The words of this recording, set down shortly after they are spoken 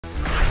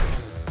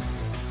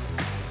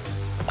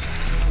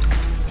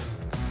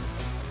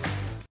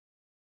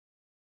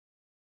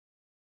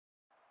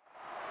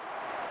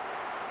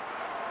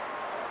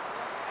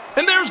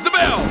rings the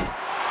bell.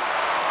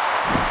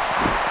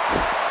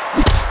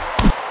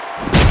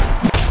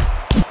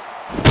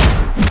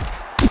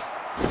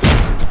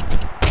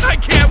 I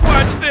can't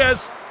watch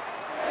this.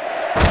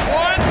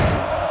 1,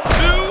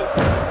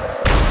 2,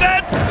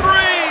 that's 3.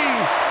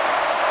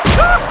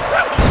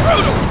 That was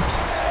brutal.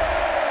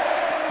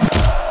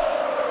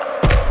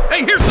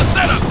 Hey, here's the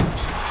setup.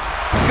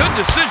 Good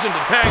decision to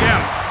tag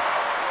out.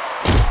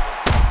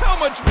 How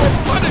much more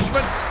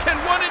punishment can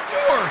one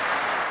endure?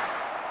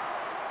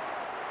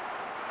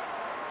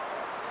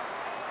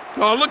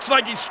 Oh, looks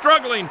like he's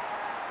struggling.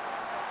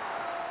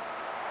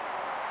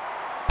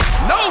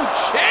 No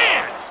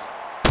chance!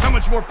 How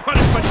much more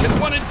punishment can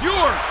one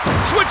endure?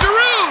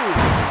 Switcheroo!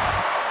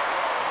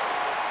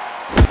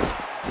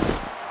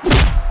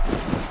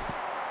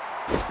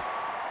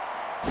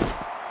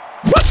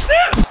 What's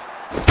this?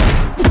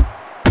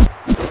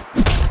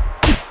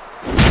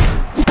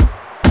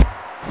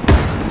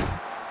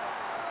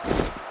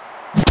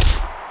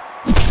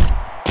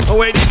 Oh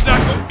wait, he's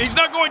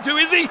not going to,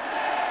 is he?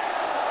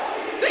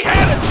 The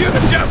attitude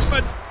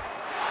adjustment!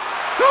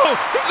 Oh,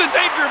 he's in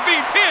danger of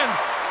being pinned!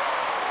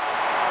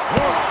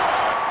 1,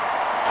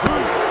 2.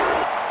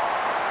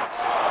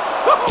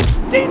 Oh,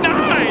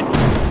 denied!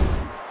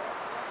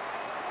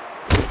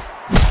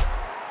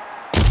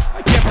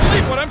 I can't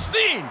believe what I'm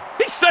seeing!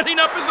 He's setting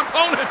up his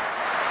opponent!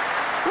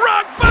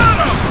 Rock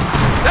bottom!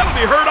 That'll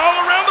be heard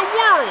all around the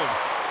world!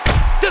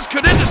 This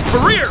could end his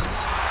career!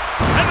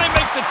 And they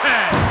make the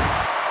tag!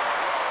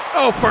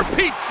 Oh, for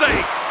Pete's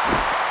sake!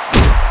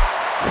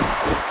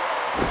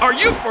 Are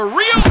you for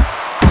real?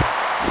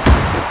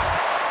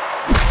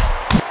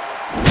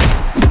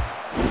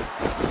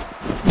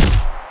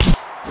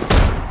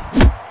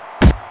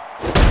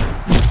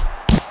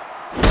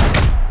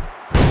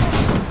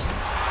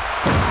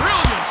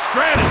 Brilliant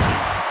strategy.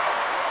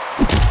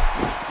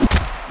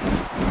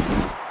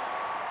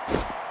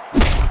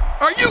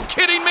 Are you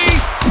kidding me?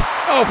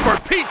 Oh, for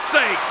Pete's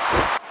sake.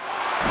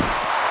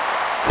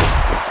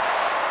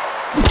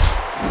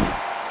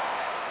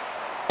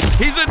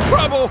 He's in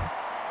trouble.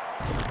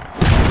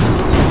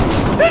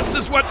 This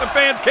is what the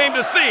fans came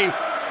to see.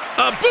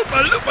 A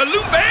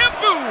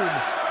boop-a-loop-a-loop-bam-boom.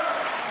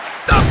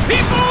 The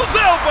people's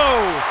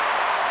elbow.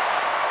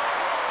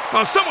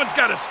 Well, someone's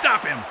got to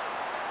stop him.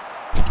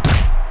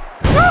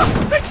 Oh,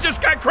 things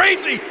just got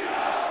crazy.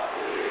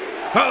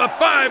 Oh, the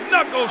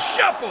 5-knuckle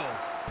shuffle.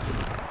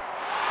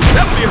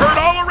 That'll be heard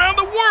all around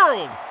the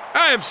world.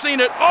 I have seen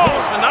it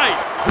all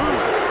tonight.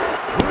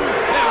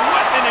 And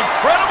what an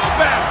incredible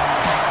battle.